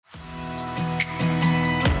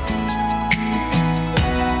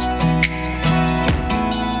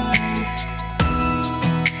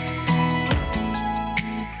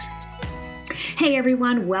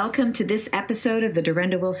everyone. Welcome to this episode of the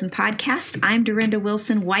Durenda Wilson Podcast. I'm Durenda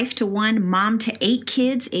Wilson, wife to one, mom to 8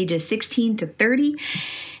 kids, ages 16 to 30,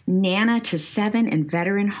 Nana to 7, and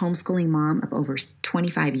veteran homeschooling mom of over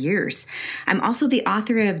 25 years. I'm also the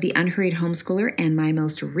author of The Unhurried Homeschooler and my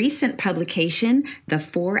most recent publication, The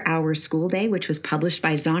 4-Hour School Day, which was published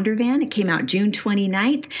by Zondervan. It came out June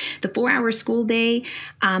 29th. The 4-Hour School Day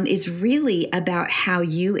is really about how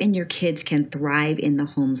you and your kids can thrive in the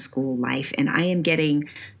homeschool life. And I am getting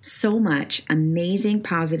so much amazing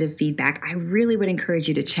positive feedback. I really would encourage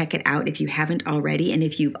you to check it out if you haven't already. And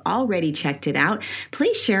if you've already checked it out,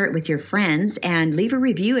 please share it with your friends and leave a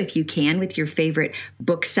review if you can with your favorite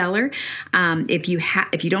bookseller. If you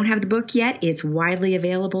don't have the book yet, it's widely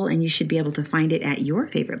available and you should be able to find it at your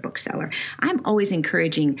favorite bookseller. I'm always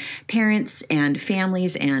encouraging parents and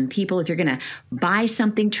families and people, if you're going to buy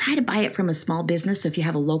something, try to buy it from a small business. So if you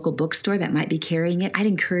have a local bookstore that might be carrying it, I'd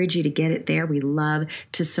encourage you to get it there. We love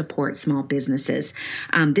to support small businesses.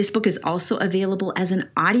 This book is also available as an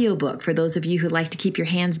audiobook for those of you who like to keep your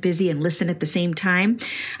hands busy and listen at the same time.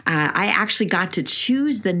 I actually got to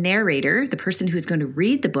choose the narrator, the person who's going to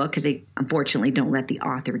read the book, because they unfortunately don't let the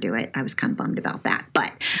author do it. I was kind of bummed about that.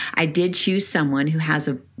 But I did choose someone who has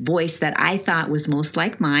a voice that I thought was most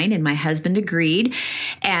like mine, and my husband agreed.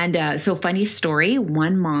 And so funny story,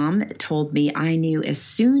 one mom told me, I knew as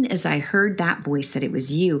soon as I heard that voice that it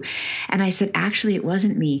was you. And I said, actually, it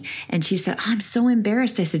wasn't me. And she said, I'm so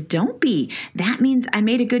embarrassed. I said, don't be. That means I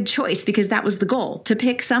made a good choice, because that was the goal, to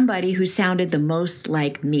pick somebody who sounded the most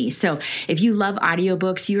like me. So if you love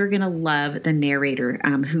audiobooks, you are going to love the narrator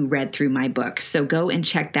who read through my book. So go and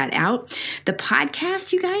check that out. The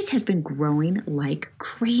podcast, you guys, has been growing like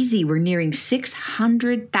crazy. We're nearing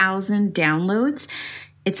 600,000 downloads.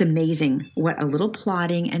 It's amazing what a little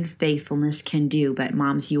plodding and faithfulness can do. But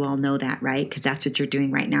moms, you all know that, right? Because that's what you're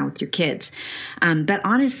doing right now with your kids. But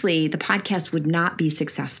honestly, the podcast would not be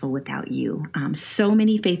successful without you. So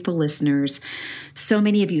many faithful listeners. So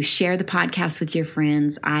many of you share the podcast with your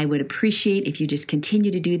friends. I would appreciate if you just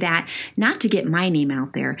continue to do that, not to get my name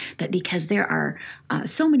out there, but because there are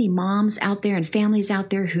so many moms out there and families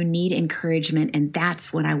out there who need encouragement. And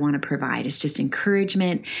that's what I want to provide. It's just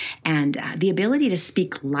encouragement and the ability to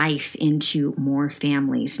speak life into more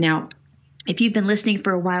families. Now, if you've been listening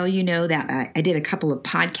for a while, you know that I did a couple of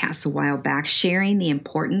podcasts a while back sharing the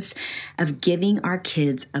importance of giving our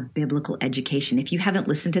kids a biblical education. If you haven't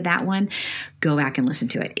listened to that one, go back and listen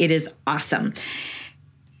to it. It is awesome.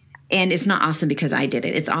 And it's not awesome because I did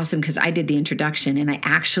it. It's awesome because I did the introduction, and I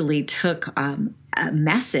actually took a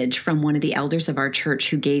message from one of the elders of our church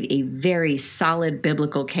who gave a very solid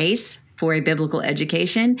biblical case for a biblical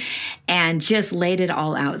education and just laid it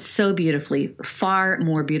all out so beautifully, far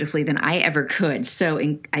more beautifully than I ever could. So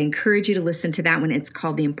I encourage you to listen to that one. It's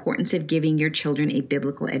called The Importance of Giving Your Children a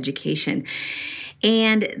Biblical Education.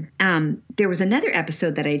 And there was another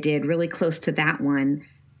episode that I did really close to that one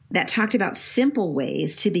that talked about simple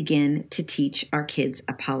ways to begin to teach our kids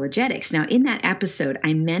apologetics. Now, in that episode,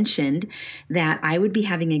 I mentioned that I would be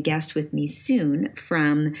having a guest with me soon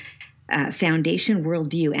from Foundation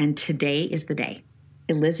Worldview, and today is the day.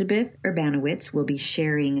 Elizabeth Urbanowicz will be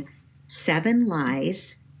sharing 7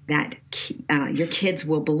 lies that your kids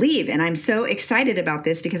will believe. And I'm so excited about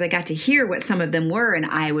this because I got to hear what some of them were, and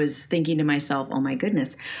I was thinking to myself, oh my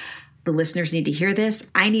goodness, the listeners need to hear this.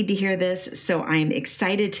 I need to hear this. So I'm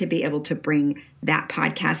excited to be able to bring that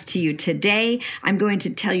podcast to you today. I'm going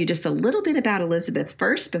to tell you just a little bit about Elizabeth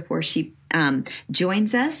first before she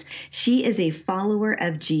joins us. She is a follower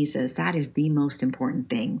of Jesus. That is the most important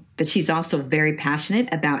thing. But she's also very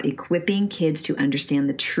passionate about equipping kids to understand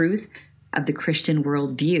the truth of the Christian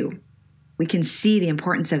worldview. We can see the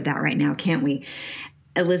importance of that right now, can't we?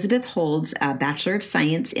 Elizabeth holds a Bachelor of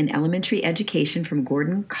Science in Elementary Education from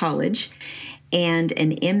Gordon College and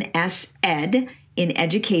an MS Ed in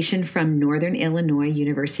Education from Northern Illinois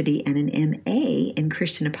University and an MA in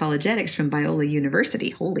Christian Apologetics from Biola University.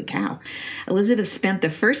 Holy cow. Elizabeth spent the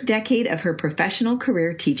first decade of her professional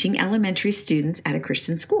career teaching elementary students at a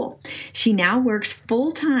Christian school. She now works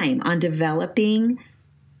full-time on developing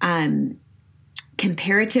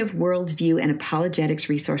comparative worldview and apologetics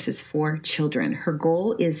resources for children. Her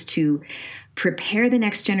goal is to prepare the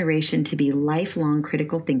next generation to be lifelong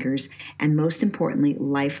critical thinkers and, most importantly,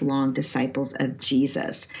 lifelong disciples of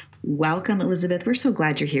Jesus. Welcome, Elizabeth. We're so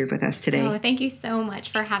glad you're here with us today. Oh, thank you so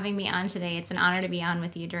much for having me on today. It's an honor to be on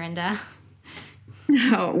with you, Durenda.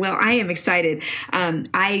 Oh, well, I am excited.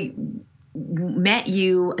 I met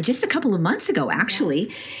you just a couple of months ago, actually.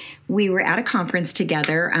 Yes. we were at a conference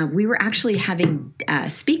together. We were actually having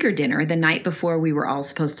speaker dinner the night before we were all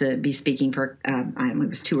supposed to be speaking for, I don't know, it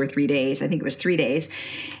was 2 or 3 days. I think it was 3 days.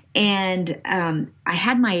 And I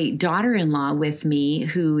had my daughter-in-law with me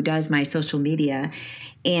who does my social media.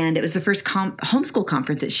 And it was the first homeschool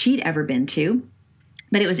conference that she'd ever been to.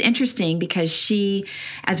 But it was interesting because she,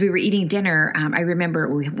 as we were eating dinner, I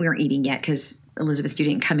remember we weren't eating yet because Elizabeth, you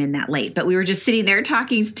didn't come in that late, but we were just sitting there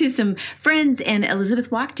talking to some friends, and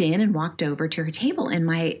Elizabeth walked in and walked over to her table. And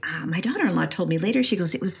my daughter-in-law told me later, she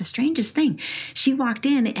goes, it was the strangest thing. She walked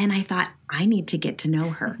in and I thought, I need to get to know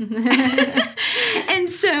her. And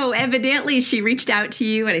so evidently she reached out to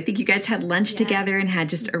you, and I think you guys had lunch together and had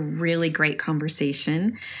just a really great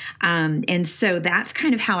conversation. And so that's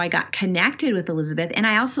kind of how I got connected with Elizabeth. And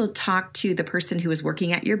I also talked to the person who was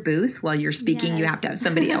working at your booth while you're speaking. You have to have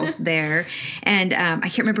somebody else there. And I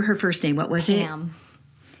can't remember her first name. What was it?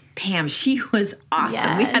 Pam. She was awesome.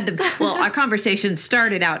 Yes. We had our conversation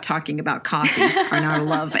started out talking about coffee and our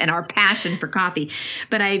love and our passion for coffee.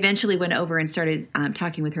 But I eventually went over and started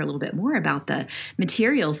talking with her a little bit more about the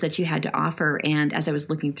materials that you had to offer. And as I was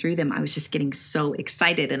looking through them, I was just getting so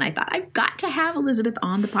excited. And I thought, I've got to have Elizabeth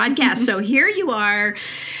on the podcast. So here you are,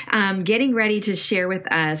 getting ready to share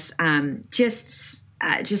with us just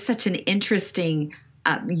such an interesting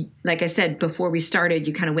like I said, before we started,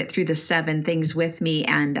 you kind of went through the 7 things with me,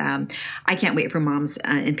 and I can't wait for moms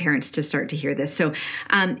and parents to start to hear this. So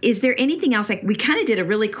is there anything else? Like, we kind of did a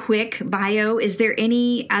really quick bio. Is there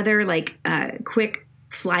any other quick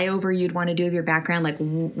flyover you'd want to do of your background? Like,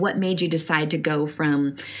 what made you decide to go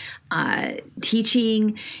from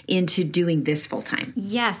teaching into doing this full time?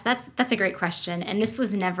 Yes, that's a great question. And this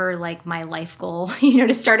was never like my life goal,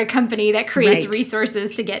 to start a company that creates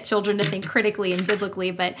resources to get children to think critically and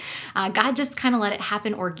biblically. But God just kind of let it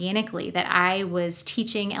happen organically, that I was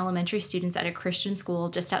teaching elementary students at a Christian school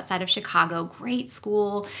just outside of Chicago. Great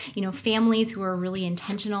school, families who are really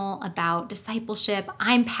intentional about discipleship.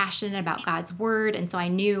 I'm passionate about God's word. And so I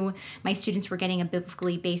knew my students were getting a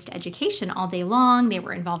biblically based education all day long. They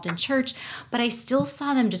were involved in church, but I still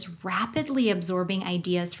saw them just rapidly absorbing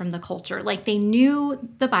ideas from the culture. Like, they knew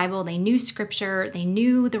the Bible, they knew scripture, they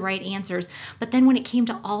knew the right answers. But then when it came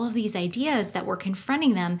to all of these ideas that were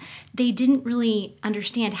confronting them, they didn't really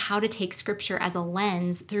understand how to take scripture as a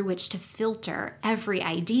lens through which to filter every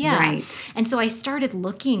idea. Right. And so I started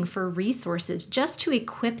looking for resources just to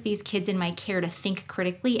equip these kids in my care to think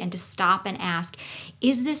critically and to stop and ask,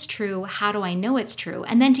 is this true? How do I know it's true?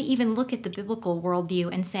 And then to even look at the biblical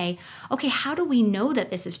worldview and say, okay, how do we know that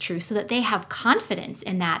this is true, so that they have confidence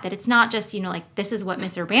in that it's not just, like, this is what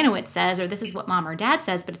Miss Urbanowitz says, or this is what mom or dad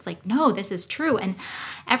says, but it's like, no, this is true. And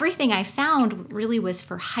everything I found really was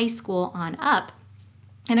for high school on up.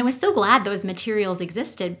 And I was so glad those materials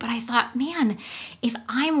existed, but I thought, man, if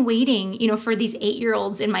I'm waiting, for these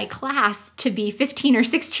 8-year-olds in my class to be 15 or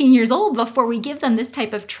 16 years old before we give them this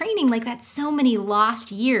type of training, like, that's so many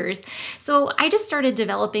lost years. So I just started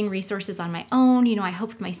developing resources on my own. I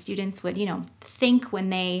hoped my students would, think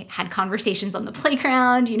when they had conversations on the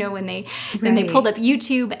playground, when they pulled up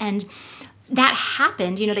YouTube, and that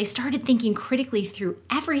happened. They started thinking critically through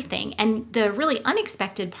everything. And the really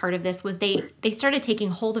unexpected part of this was they started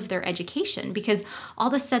taking hold of their education, because all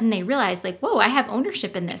of a sudden they realized, like, whoa, I have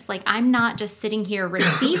ownership in this. Like, I'm not just sitting here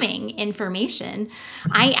receiving information.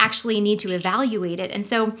 I actually need to evaluate it. And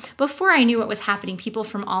so before I knew what was happening, people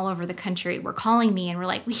from all over the country were calling me and were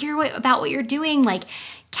like, we hear about what you're doing. Like,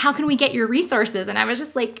 how can we get your resources? And I was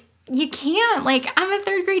just like, you can't. Like, I'm a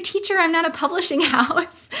 3rd grade teacher. I'm not a publishing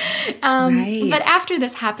house. But after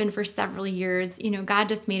this happened for several years, God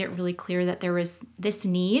just made it really clear that there was this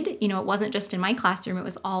need. It wasn't just in my classroom, it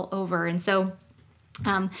was all over. And so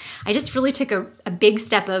I just really took a big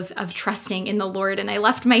step of trusting in the Lord, and I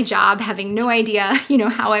left my job having no idea,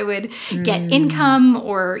 how I would get income,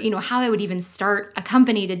 or, how I would even start a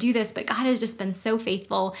company to do this. But God has just been so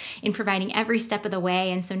faithful in providing every step of the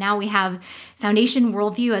way. And so now we have Foundation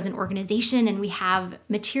Worldview as an organization, and we have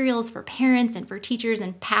materials for parents and for teachers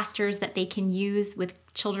and pastors that they can use with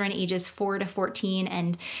children ages 4 to 14.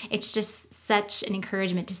 And it's just such an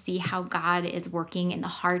encouragement to see how God is working in the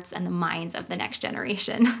hearts and the minds of the next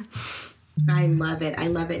generation. I love it. I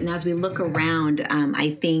love it. And as we look around, I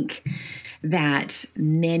think that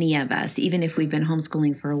many of us, even if we've been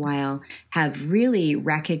homeschooling for a while, have really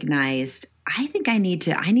recognized I think I need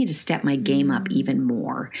to step my game up even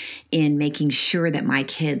more in making sure that my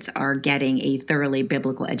kids are getting a thoroughly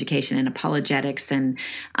biblical education. And apologetics and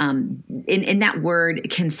in that word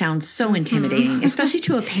can sound so intimidating, especially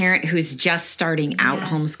to a parent who's just starting out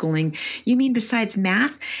homeschooling. You mean besides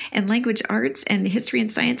math and language arts and history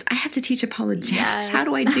and science, I have to teach apologetics. Yes. How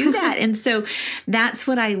do I do that? And so that's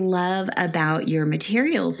what I love about your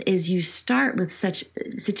materials is you start with such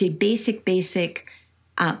a basic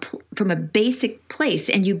from a basic place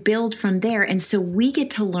and you build from there. And so we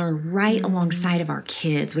get to learn right alongside of our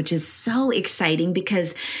kids, which is so exciting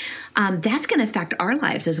because that's going to affect our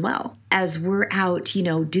lives as well as we're out,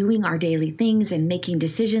 doing our daily things and making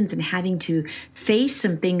decisions and having to face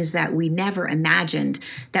some things that we never imagined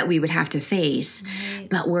that we would have to face. Right.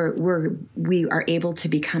 But we are able to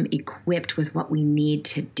become equipped with what we need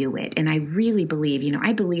to do it. And I really believe,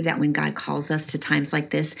 I believe that when God calls us to times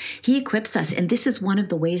like this, he equips us. And this is one of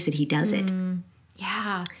the ways that he does it.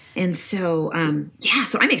 Yeah. And so,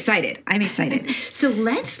 so I'm excited. So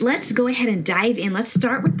let's go ahead and dive in. Let's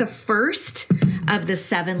start with the first of the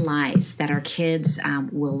 7 lies that our kids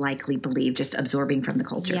will likely believe, just absorbing from the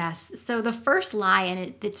culture. Yes. So the first lie,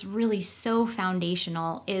 and it's really so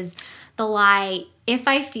foundational, is the lie, if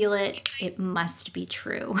I feel it, it must be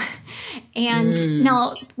true. And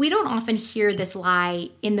now we don't often hear this lie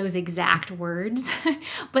in those exact words,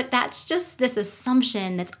 but that's just this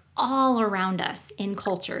assumption that's all around us in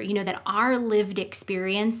culture, that our lived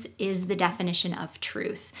experience is the definition of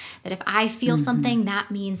truth. That if I feel something,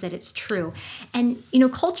 that means that it's true. And,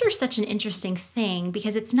 culture is such an interesting thing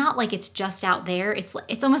because it's not like it's just out there.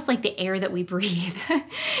 It's almost like the air that we breathe,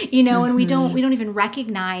 and we don't even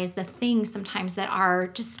recognize the things sometimes that are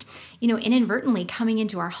just, inadvertently coming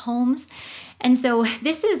into our homes. And so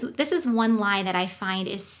this is one lie that I find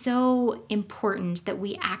is so important that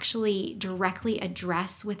we actually directly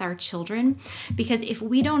address with our children, because if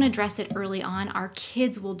we don't address it early on, our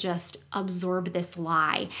kids will just absorb this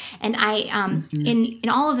lie. And I, in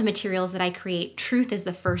all of the materials that I create, truth is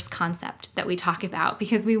the first concept that we talk about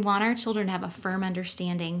because we want our children to have a firm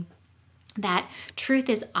understanding that truth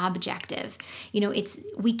is objective.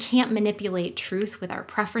 We can't manipulate truth with our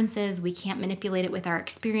preferences. We can't manipulate it with our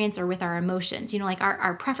experience or with our emotions. Like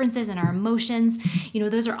our preferences and our emotions,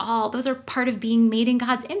 those are part of being made in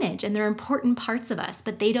God's image, and they're important parts of us,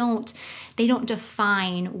 but they don't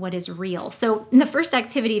define what is real. So the first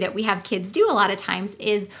activity that we have kids do a lot of times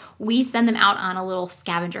is we send them out on a little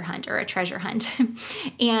scavenger hunt or a treasure hunt.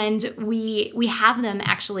 And we have them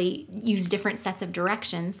actually use different sets of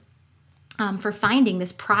directions for finding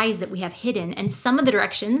this prize that we have hidden. And some of the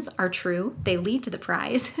directions are true. They lead to the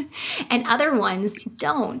prize. And other ones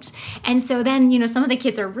don't. And so then, some of the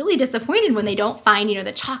kids are really disappointed when they don't find,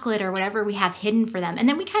 the chocolate or whatever we have hidden for them. And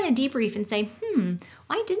then we kind of debrief and say,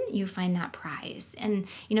 why didn't you find that prize? And,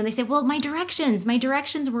 they say, well, my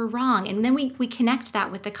directions were wrong. And then we connect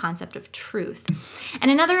that with the concept of truth. And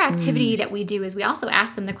another activity that we do is we also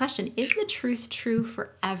ask them the question, is the truth true for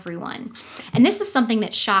everyone? And this is something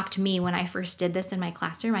that shocked me when I first did this in my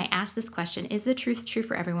classroom. I asked this question, is the truth true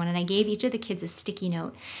for everyone? And I gave each of the kids a sticky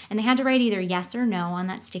note. And they had to write either yes or no on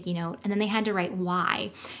that sticky note. And then they had to write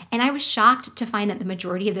why. And I was shocked to find that the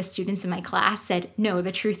majority of the students in my class said, no,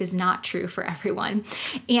 the truth is not true for everyone.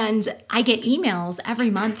 And I get emails every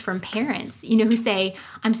month from parents, who say,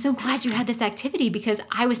 I'm so glad you had this activity because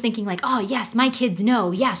I was thinking like, oh, yes, my kids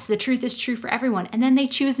know. Yes, the truth is true for everyone. And then they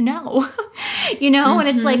choose no, and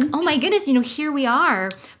it's like, oh my goodness, here we are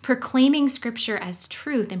proclaiming scripture as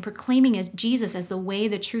truth and proclaiming as Jesus as the way,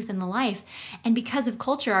 the truth, and the life. And because of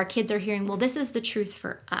culture, our kids are hearing, well, this is the truth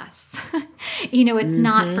for us. It's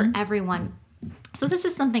not for everyone. So this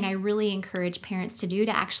is something I really encourage parents to do,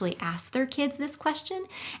 to actually ask their kids this question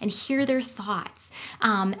and hear their thoughts.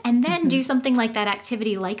 And then do something like that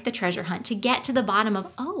activity, like the treasure hunt, to get to the bottom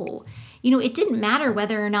of, it didn't matter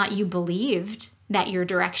whether or not you believed that your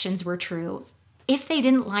directions were true. If they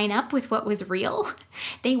didn't line up with what was real,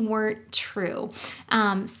 they weren't true.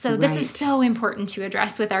 So this is so important to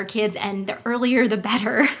address with our kids, and the earlier, the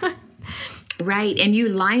better. Right. And you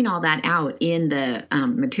line all that out in the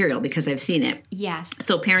material because I've seen it. Yes.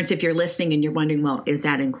 So parents, if you're listening and you're wondering, well, is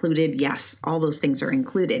that included? Yes. All those things are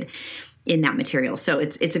included in that material. So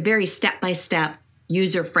it's a very step-by-step,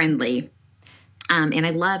 user-friendly. And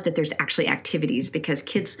I love that there's actually activities because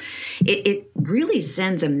kids, it really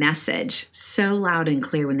sends a message so loud and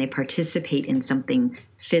clear when they participate in something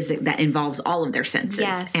that involves all of their senses.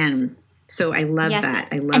 Yes. And so I love that.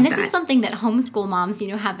 I love that. And this is something that homeschool moms,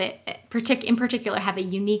 have it in particular have a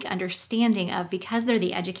unique understanding of, because they're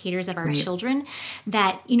the educators of our children,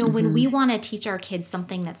 that, when we want to teach our kids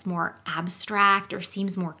something that's more abstract or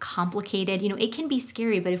seems more complicated, it can be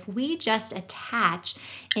scary. But if we just attach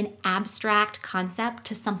an abstract concept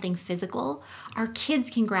to something physical, our kids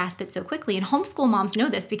can grasp it so quickly. And homeschool moms know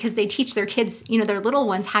this because they teach their kids, their little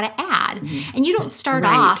ones, how to add. And you don't start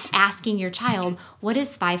off asking your child, what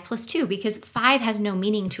is 5 plus 2? Because 5 has no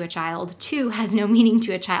meaning to a child. 2 has no meaning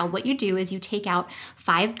to a child. What you do is you take out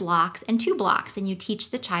 5 blocks and 2 blocks, and you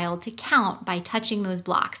teach the child to count by touching those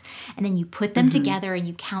blocks. And then you put them together and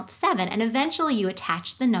you count 7. And eventually you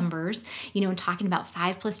attach the numbers, and talking about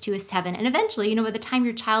 5 plus 2 is 7. And eventually, by the time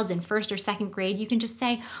your child's in 1st or 2nd grade, you can just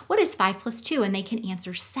say, what is 5 plus 2? And they can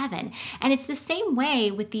answer 7. And it's the same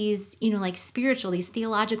way with these, like spiritual, these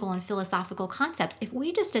theological and philosophical concepts. If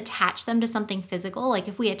we just attach them to something physical, like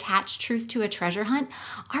if we attach truth to a treasure hunt,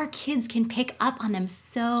 our kids can pick up on them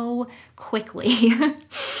so quickly.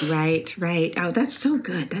 Right. Oh, that's so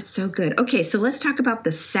good. That's so good. Okay, so let's talk about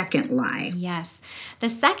the second lie. Yes. The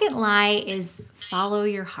second lie is follow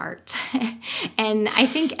your heart. And I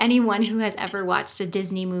think anyone who has ever watched a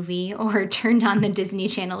Disney movie or turned on the Disney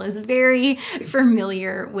Channel is very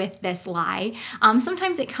familiar with this lie.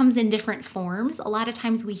 Sometimes it comes in different forms. A lot of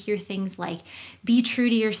times we hear things like, be true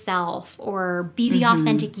to yourself, or be the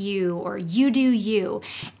authentic you, or you do you.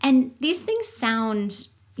 And these things sound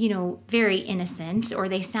very innocent, or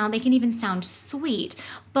they can even sound sweet.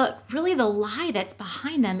 But really the lie that's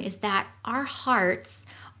behind them is that our hearts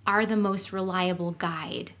are the most reliable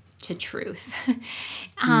guide to truth.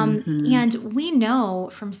 And we know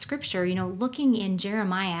from scripture, looking in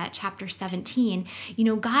Jeremiah chapter 17,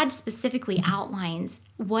 God specifically outlines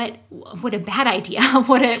what a bad idea,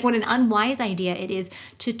 what an unwise idea it is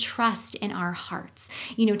to trust in our hearts,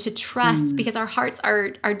 to trust because our hearts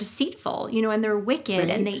are deceitful, and they're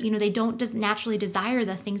wicked, and they don't naturally desire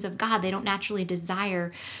the things of God. They don't naturally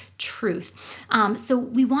desire truth. So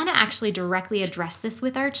we want to actually directly address this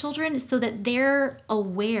with our children so that they're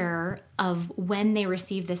aware of when they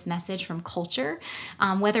receive this message from culture,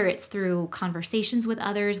 whether it's through conversations with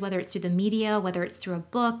others, whether it's through the media, whether it's through a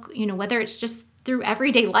book, whether it's just through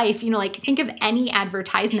everyday life, like think of any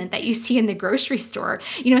advertisement that you see in the grocery store,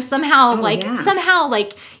 somehow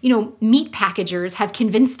meat packagers have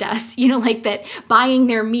convinced us, that buying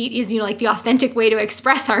their meat is, like the authentic way to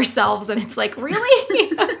express ourselves. And it's like,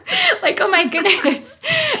 really? Like, oh my goodness.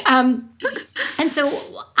 And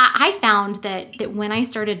so I found that when I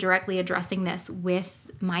started directly addressing this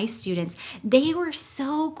with my students, they were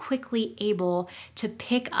so quickly able to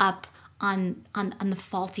pick up on the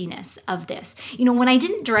faultiness of this. When I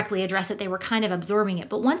didn't directly address it, they were kind of absorbing it.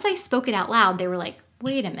 But once I spoke it out loud, they were like,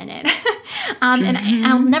 wait a minute. And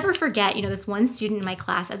I'll never forget, this one student in my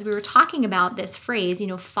class, as we were talking about this phrase,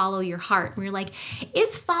 follow your heart. We were like,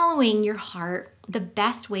 is following your heart the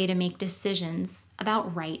best way to make decisions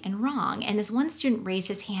about right and wrong? And this one student raised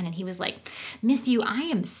his hand and he was like, Miss Yu, I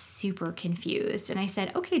am super confused. And I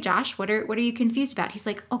said, okay, Josh, what are you confused about? He's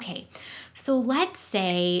like, okay, so let's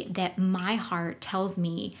say that my heart tells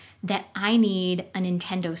me that I need a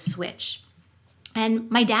Nintendo Switch.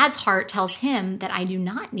 And my dad's heart tells him that I do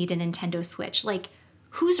not need a Nintendo Switch. Like,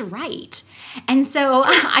 who's right? And so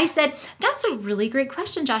I said, that's a really great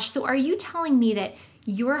question, Josh. So are you telling me that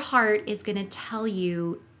your heart is going to tell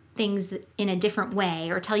you things in a different way,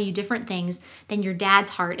 or tell you different things than your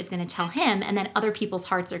dad's heart is going to tell him, and then other people's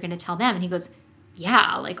hearts are going to tell them? And he goes,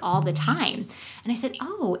 yeah, like all the time. And I said,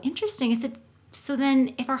 oh, interesting. I said, so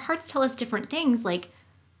then if our hearts tell us different things, like,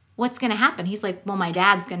 what's going to happen? He's like, well, my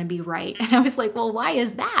dad's going to be right. And I was like, well, why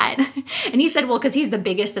is that? And he said, well, because he's the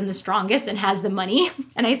biggest and the strongest and has the money.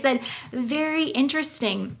 And I said, very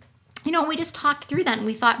interesting. We just talked through that and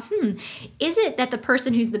we thought, is it that the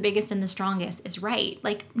person who's the biggest and the strongest is right?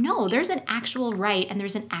 Like, no, there's an actual right and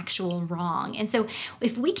there's an actual wrong. And so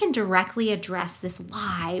if we can directly address this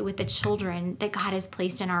lie with the children that God has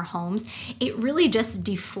placed in our homes, it really just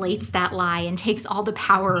deflates that lie and takes all the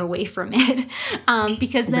power away from it.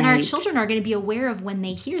 Because then our children are going to be aware of when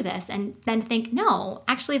they hear this and then think, no,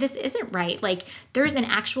 actually, this isn't right. Like, there's an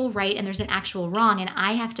actual right and there's an actual wrong. And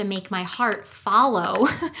I have to make my heart follow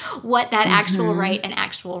what that actual right and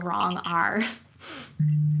actual wrong are.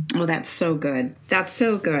 Oh, that's so good. That's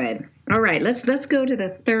so good. All right, let's go to the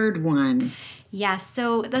third one. Yes,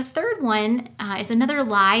 so the third one is another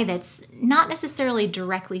lie that's not necessarily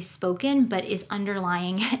directly spoken, but is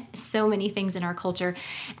underlying so many things in our culture.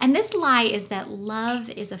 And this lie is that love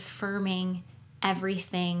is affirming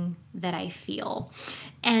everything that I feel.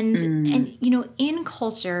 And in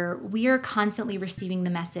culture, we are constantly receiving the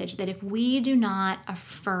message that if we do not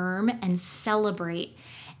affirm and celebrate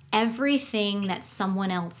everything that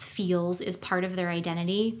someone else feels is part of their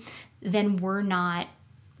identity, then we're not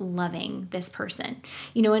loving this person.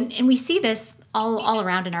 And we see this all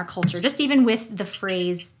around in our culture, just even with the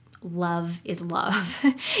phrase love is love.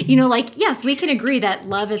 Yes, we can agree that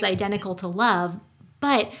love is identical to love,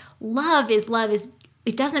 but love is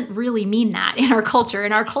it doesn't really mean that in our culture.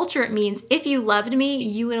 In our culture, it means if you loved me,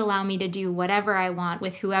 you would allow me to do whatever I want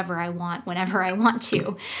with whoever I want, whenever I want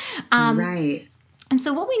to. Right. And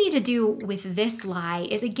so what we need to do with this lie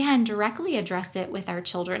is, again, directly address it with our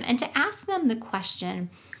children and to ask them the question,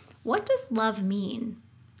 what does love mean?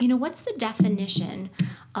 What's the definition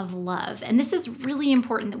of love? And this is really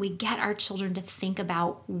important that we get our children to think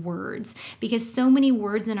about words, because so many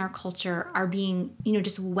words in our culture are being,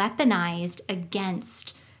 just weaponized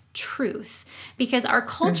against truth, because our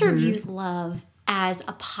culture views love as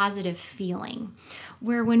a positive feeling,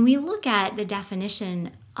 where when we look at the definition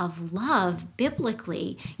of love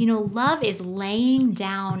biblically, love is laying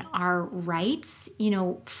down our rights,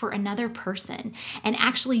 for another person and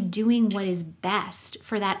actually doing what is best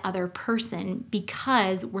for that other person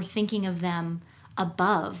because we're thinking of them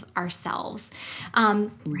above ourselves.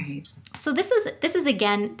 Right. So this is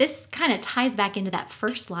again, this kind of ties back into that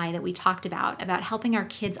first lie that we talked about helping our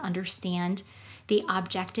kids understand the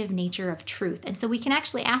objective nature of truth. And so we can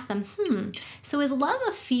actually ask them, so is love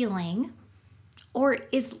a feeling? Or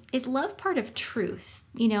is love part of truth?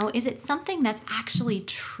 Is it something that's actually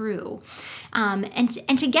true? And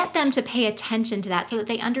to get them to pay attention to that so that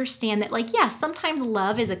they understand that, yes, sometimes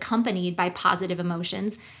love is accompanied by positive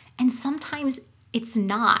emotions and sometimes it's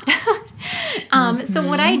not. So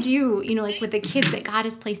what I do, with the kids that God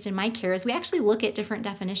has placed in my care is we actually look at different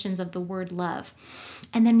definitions of the word love.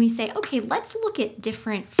 And then we say, okay, let's look at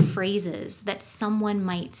different phrases that someone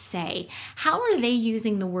might say. How are they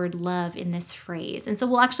using the word love in this phrase? And so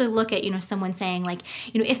we'll actually look at, someone saying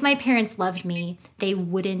if my parents loved me, they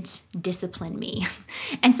wouldn't discipline me.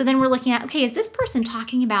 And so then we're looking at, okay, is this person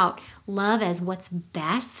talking about love as what's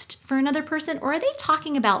best for another person? Or are they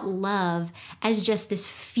talking about love as just this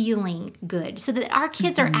feeling good? So that our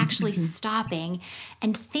kids are actually stopping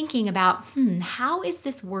and thinking about, how is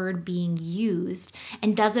this word being used?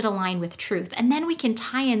 And does it align with truth? And then we can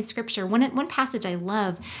tie in scripture. One passage I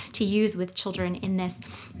love to use with children in this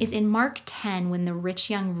is in Mark 10, when the rich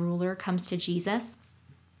young ruler comes to Jesus.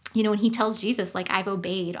 And he tells Jesus, I've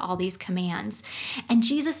obeyed all these commands. And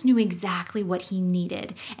Jesus knew exactly what he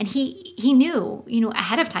needed. And he knew,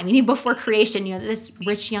 ahead of time, he knew before creation, that this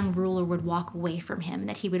rich young ruler would walk away from him,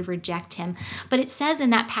 that he would reject him. But it says in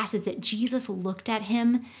that passage that Jesus looked at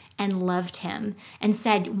him and loved him and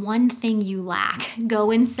said, one thing you lack,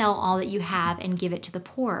 go and sell all that you have and give it to the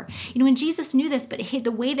poor. And Jesus knew this, but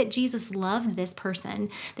the way that Jesus loved this person,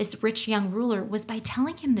 this rich young ruler, was by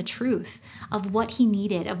telling him the truth of what he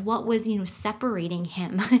needed, of what was, separating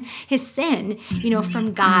him, his sin,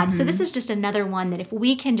 from God. So this is just another one that if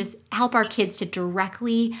we can just help our kids to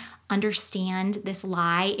directly understand this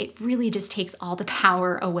lie, it really just takes all the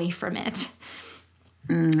power away from it.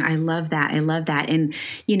 I love that. I love that. And,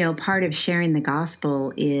 part of sharing the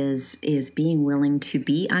gospel is being willing to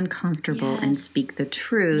be uncomfortable and speak the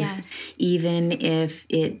truth, even if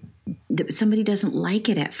somebody doesn't like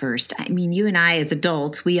it at first. I mean, you and I as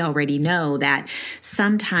adults, we already know that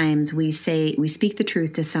sometimes we speak the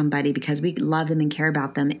truth to somebody because we love them and care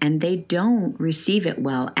about them, and they don't receive it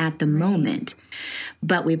well at the moment.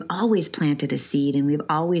 But we've always planted a seed, and we've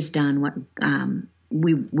always done what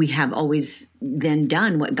we have always then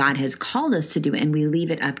done what God has called us to do, and we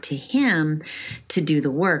leave it up to Him to do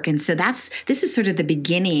the work. And so this is sort of the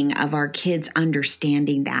beginning of our kids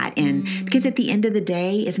understanding that. And because at the end of the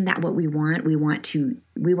day, isn't that what we want? We want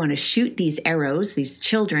to shoot these arrows, these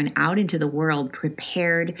children, out into the world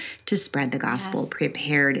prepared to spread the gospel,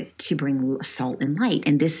 prepared to bring salt and light.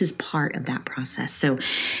 And this is part of that process. So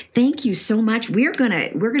thank you so much. We're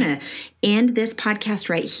gonna end this podcast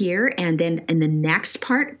right here. And then in the next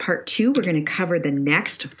part 2, we're going to cover the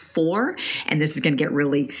next 4. And this is going to get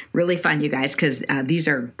really, really fun, you guys, because these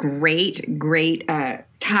are great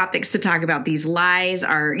topics to talk about. These lies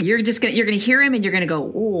are, you're going to hear them and you're going to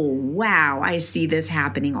go, oh, wow, I see this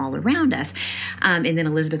happening all around us. And then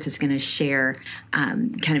Elizabeth is going to share,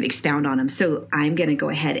 kind of expound on them. So I'm going to go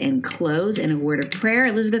ahead and close in a word of prayer.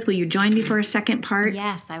 Elizabeth, will you join me for a second part?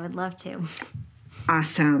 Yes, I would love to.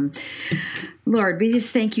 Awesome. Lord, we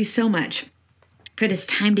just thank you so much for this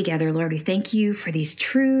time together. Lord, we thank you for these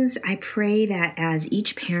truths. I pray that as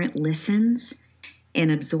each parent listens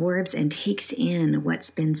and absorbs and takes in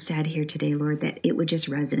what's been said here today, Lord, that it would just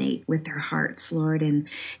resonate with their hearts, Lord, and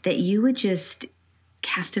that you would just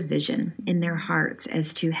cast a vision in their hearts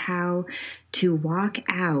as to how to walk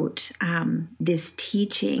out this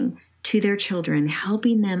teaching to their children,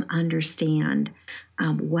 helping them understand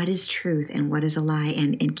what is truth and what is a lie,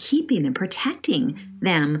 and keeping them, protecting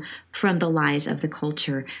them from the lies of the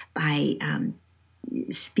culture by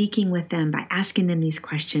speaking with them, by asking them these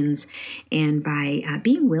questions, and by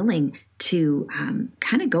being willing to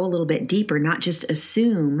kind of go a little bit deeper, not just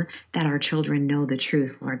assume that our children know the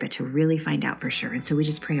truth, Lord, but to really find out for sure. And so we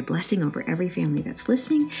just pray a blessing over every family that's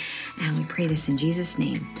listening, and we pray this in Jesus'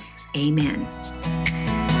 name. Amen.